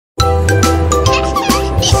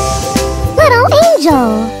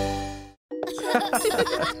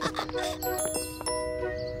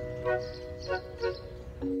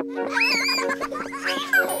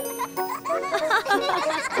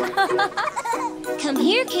Come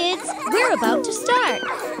here, kids. We're about to start.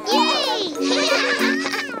 Yay!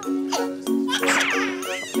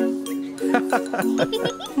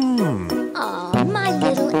 Aw, my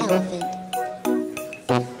little elephant.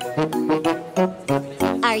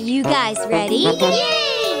 Are you guys ready?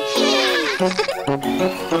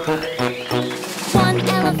 One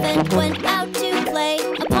elephant went out to play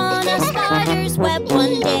upon a spider's web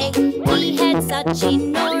one day. He had such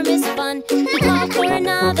enormous fun, he called for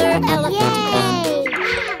another elephant to come.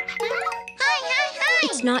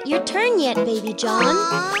 It's not your turn yet, baby John.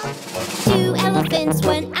 Two elephants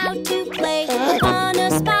went out to play upon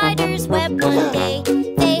a spider's web one day.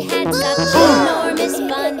 They had such enormous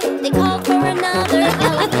fun, they called for another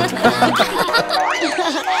elephant to come.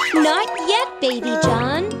 Not yet, baby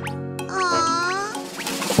John.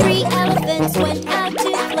 Three elephants went out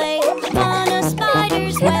to play upon a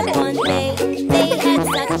spider's web one day. They had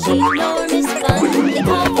such enormous fun, they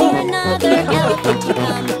called for another elephant to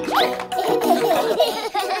come.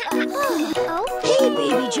 Hey,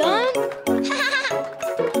 baby John.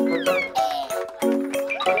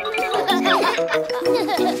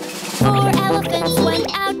 Four elephants went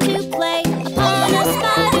out to play upon a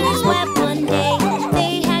spider's web one day.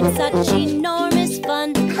 They had such enormous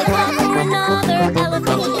fun, they called for another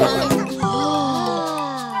elephant to come.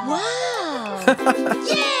 Wow!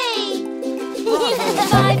 Yay!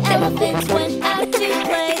 Five elephants went out to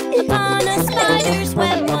play upon a spider's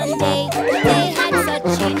web one day. They had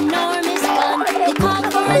such enormous fun, they called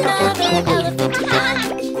for another elephant to come.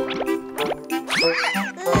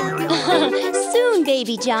 Soon,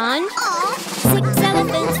 baby John. Six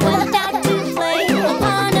elephants went out to play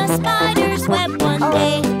upon a spider's web one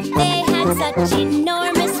day. They had such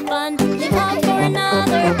enormous fun, they called for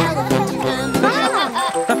another elephant to come.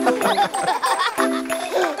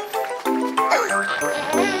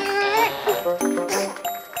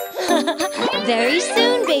 Very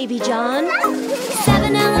soon, baby John.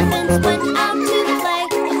 Seven elephants went out to play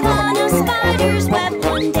upon a spider's web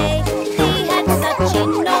one day. They had such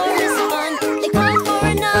enormous fun, they called for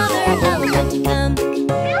another elephant to come.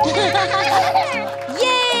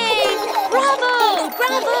 Yay! Bravo!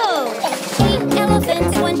 Bravo! Eight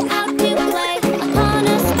elephants went out to play upon a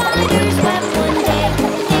spider's web one day.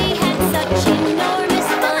 They had such enormous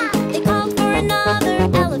fun, they called for another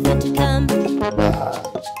elephant to come.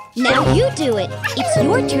 Now you do it. It's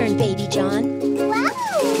your turn, baby John.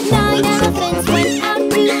 Nine elephants went out to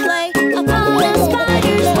play upon a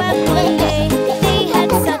spider's web one day. They had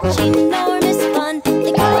such enormous fun,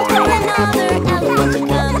 they called for another elephant to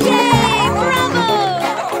come. Yay! Bravo!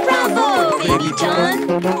 Bravo, baby John.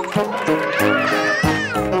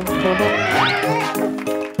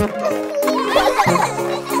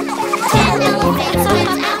 Ten elephants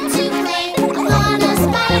went out to play upon a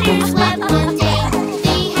spider's web one day.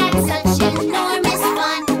 They had such enormous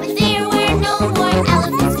fun, but there were no more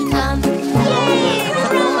elephants to come. Yay!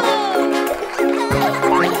 Bravo!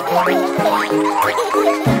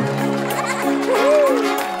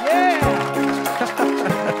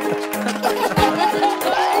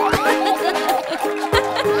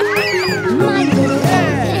 My little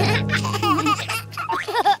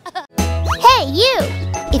Hey, you!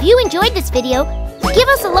 If you enjoyed this video, give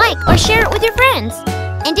us a like or share it with your friends.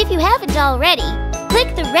 And if you haven't already,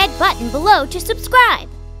 click the red button below to subscribe.